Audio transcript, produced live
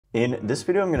In this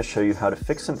video, I'm going to show you how to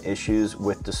fix some issues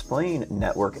with displaying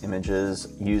network images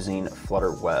using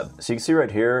Flutter Web. So you can see right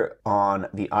here on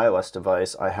the iOS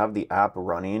device, I have the app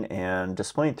running and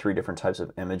displaying 3 different types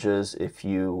of images. If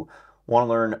you want to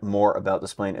learn more about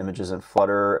displaying images in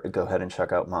Flutter, go ahead and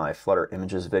check out my Flutter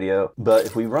images video. But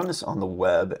if we run this on the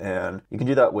web, and you can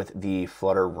do that with the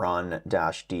Flutter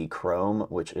run-d Chrome,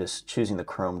 which is choosing the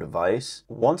Chrome device.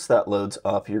 Once that loads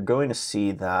up, you're going to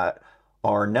see that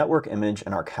our network image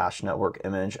and our cache network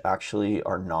image actually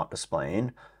are not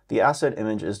displaying. The asset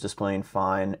image is displaying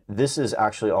fine. This is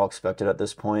actually all expected at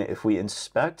this point. If we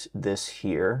inspect this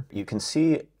here, you can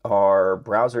see our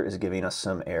browser is giving us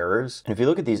some errors. And if you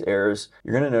look at these errors,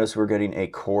 you're going to notice we're getting a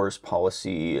CORS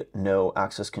policy, no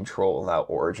access control without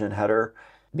origin header.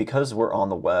 Because we're on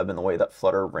the web and the way that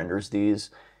Flutter renders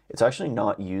these, it's actually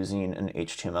not using an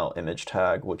HTML image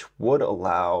tag, which would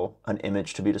allow an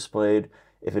image to be displayed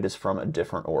if it is from a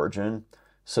different origin.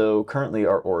 So currently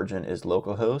our origin is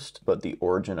localhost, but the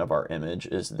origin of our image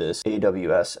is this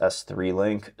AWS S3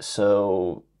 link.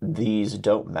 So these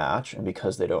don't match, and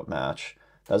because they don't match,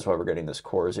 that's why we're getting this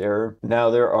CORS error.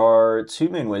 Now there are 2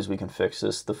 main ways we can fix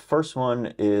this. The first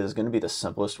one is going to be the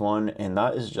simplest one, and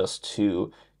that is just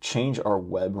to change our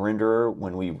web renderer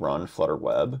when we run Flutter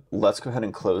Web. Let's go ahead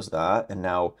and close that, and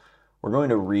now we're going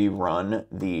to rerun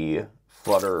the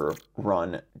Flutter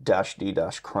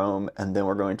run-d-Chrome, and then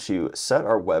we're going to set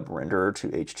our web renderer to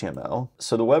HTML.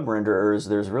 So the web renderers,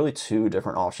 there's really 2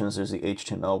 different options. There's the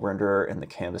HTML renderer and the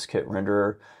Canvas kit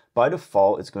renderer. By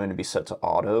default, it's going to be set to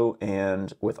auto,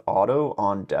 and with auto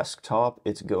on desktop,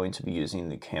 it's going to be using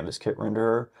the Canvas kit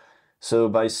renderer. So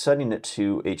by setting it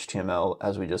to HTML,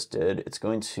 as we just did, it's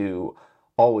going to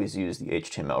always use the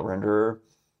HTML renderer.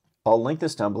 I'll link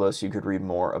this down below so you could read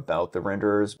more about the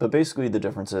renderers, but basically the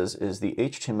difference is the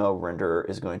HTML renderer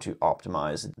is going to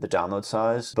optimize the download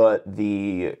size, but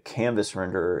the Canvas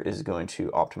renderer is going to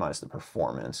optimize the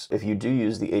performance. If you do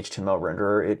use the HTML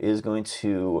renderer, it is going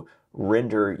to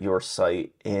render your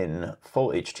site in full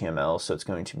HTML, so it's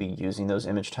going to be using those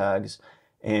image tags,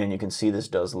 and you can see this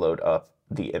does load up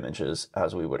the images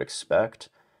as we would expect,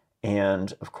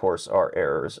 and of course our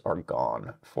errors are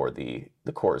gone for the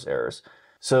CORS errors.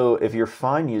 So if you're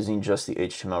fine using just the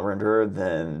HTML renderer,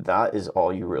 then that is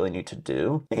all you really need to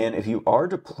do. And if you are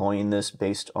deploying this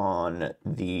based on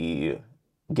the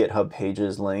GitHub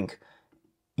Pages link,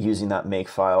 using that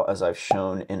makefile as I've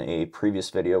shown in a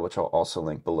previous video, which I'll also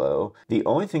link below, the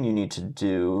only thing you need to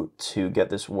do to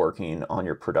get this working on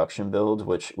your production build,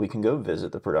 which we can go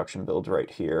visit the production build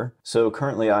right here. So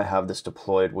currently I have this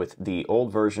deployed with the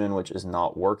old version, which is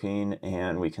not working,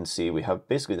 and we can see we have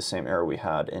basically the same error we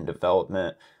had in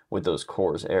development with those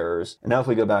CORS errors. And now if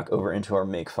we go back over into our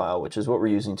makefile, which is what we're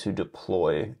using to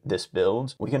deploy this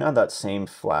build, we can add that same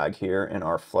flag here in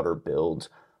our Flutter build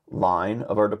line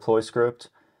of our deploy script,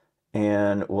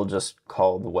 and we'll just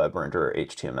call the web renderer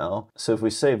HTML. So if we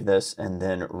save this and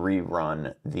then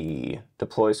rerun the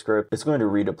deploy script, it's going to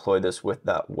redeploy this with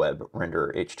that web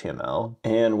renderer HTML.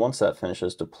 And once that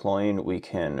finishes deploying, we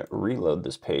can reload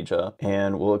this page up,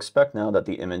 and we'll expect now that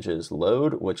the images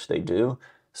load, which they do.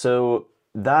 So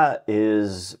that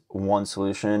is one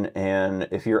solution. And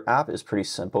if your app is pretty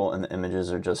simple and the images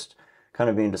are just kind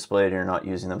of being displayed and you're not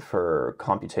using them for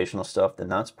computational stuff, then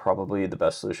that's probably the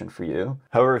best solution for you.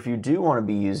 However, if you do want to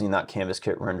be using that Canvas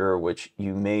kit renderer, which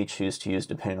you may choose to use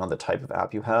depending on the type of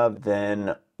app you have,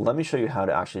 then let me show you how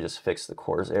to actually just fix the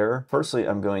CORS error. Firstly,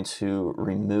 I'm going to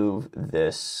remove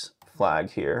this flag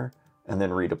here and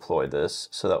then redeploy this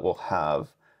so that we'll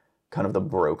have kind of the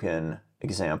broken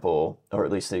example, or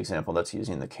at least the example that's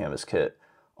using the Canvas kit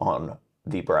on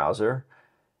the browser.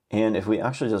 And if we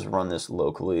actually just run this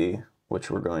locally, which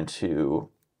we're going to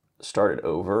start it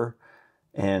over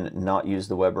and not use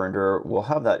the web renderer, we'll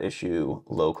have that issue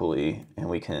locally, and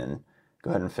we can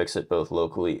go ahead and fix it both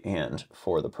locally and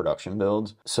for the production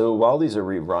build. So while these are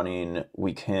rerunning,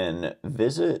 we can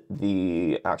visit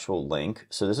the actual link.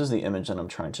 So this is the image that I'm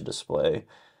trying to display.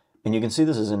 And you can see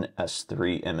this is an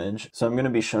S3 image. So I'm going to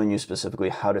be showing you specifically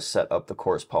how to set up the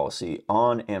CORS policy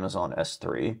on Amazon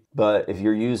S3. But if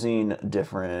you're using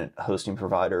different hosting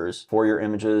providers for your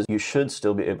images, you should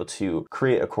still be able to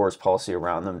create a CORS policy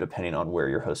around them depending on where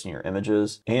you're hosting your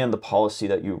images. And the policy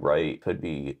that you write could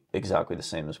be exactly the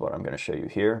same as what I'm going to show you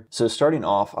here. So starting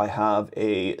off, I have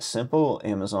a simple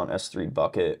Amazon S3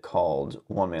 bucket called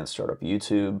One Man Startup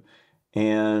YouTube.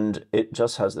 And it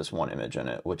just has this one image in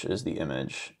it, which is the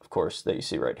image, of course, that you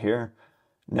see right here.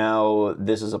 Now,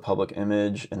 this is a public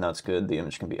image, and that's good. The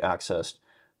image can be accessed.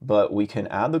 But we can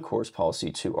add the CORS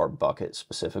policy to our bucket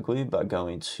specifically by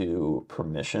going to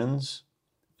permissions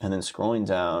and then scrolling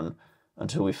down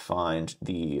until we find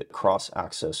the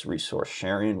cross-access resource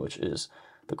sharing, which is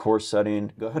the CORS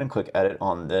setting. Go ahead and click edit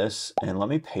on this, and let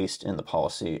me paste in the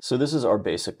policy. So this is our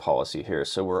basic policy here.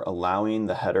 So we're allowing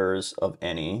the headers of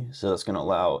any, so that's going to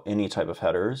allow any type of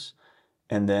headers.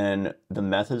 And then the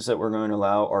methods that we're going to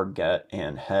allow are get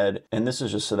and head. And this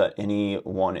is just so that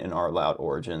anyone in our allowed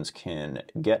origins can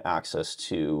get access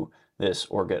to this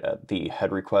or get at the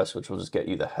head request, which will just get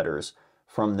you the headers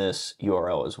from this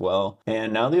URL as well.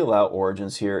 And now the allow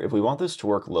origins here, if we want this to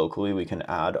work locally, we can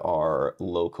add our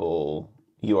local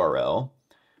URL.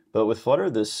 But with Flutter,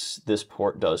 this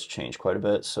port does change quite a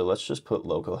bit. So let's just put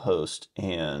localhost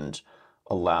and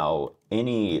allow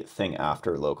anything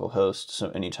after localhost,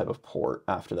 so any type of port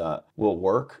after that will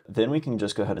work. Then we can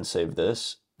just go ahead and save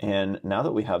this. And now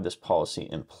that we have this policy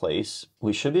in place,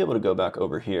 we should be able to go back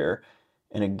over here.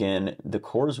 And again, the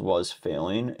CORS was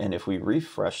failing. And if we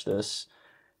refresh this,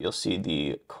 you'll see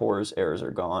the CORS errors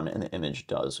are gone and the image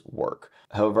does work.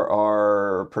 However,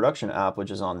 our production app,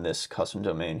 which is on this custom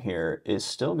domain here, is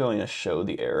still going to show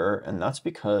the error. And that's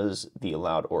because the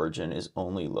allowed origin is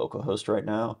only localhost right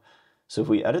now. So if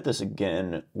we edit this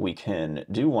again, we can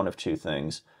do one of two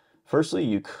things. Firstly,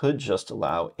 you could just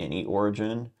allow any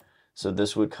origin. So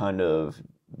this would kind of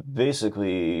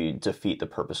basically defeat the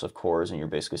purpose of CORS, and you're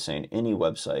basically saying any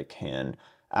website can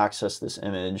access this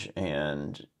image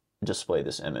and display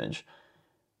this image.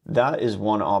 That is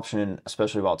one option,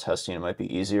 especially while testing, it might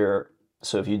be easier.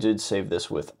 So if you did save this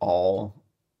with all,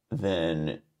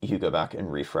 then you go back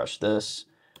and refresh this.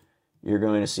 You're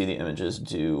going to see the images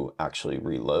do actually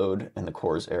reload and the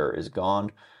CORS error is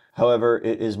gone. However,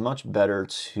 it is much better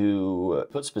to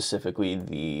put specifically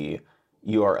the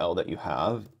URL that you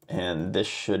have, and this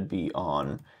should be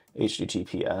on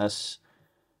HTTPS,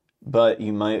 but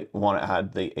you might want to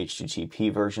add the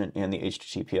HTTP version and the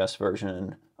HTTPS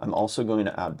version. I'm also going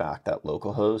to add back that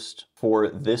localhost for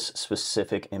this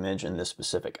specific image and this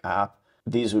specific app.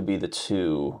 These would be the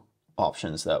two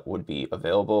options that would be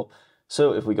available.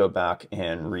 So if we go back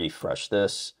and refresh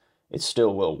this, it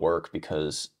still will work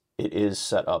because it is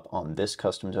set up on this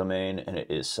custom domain and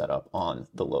it is set up on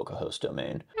the localhost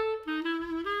domain.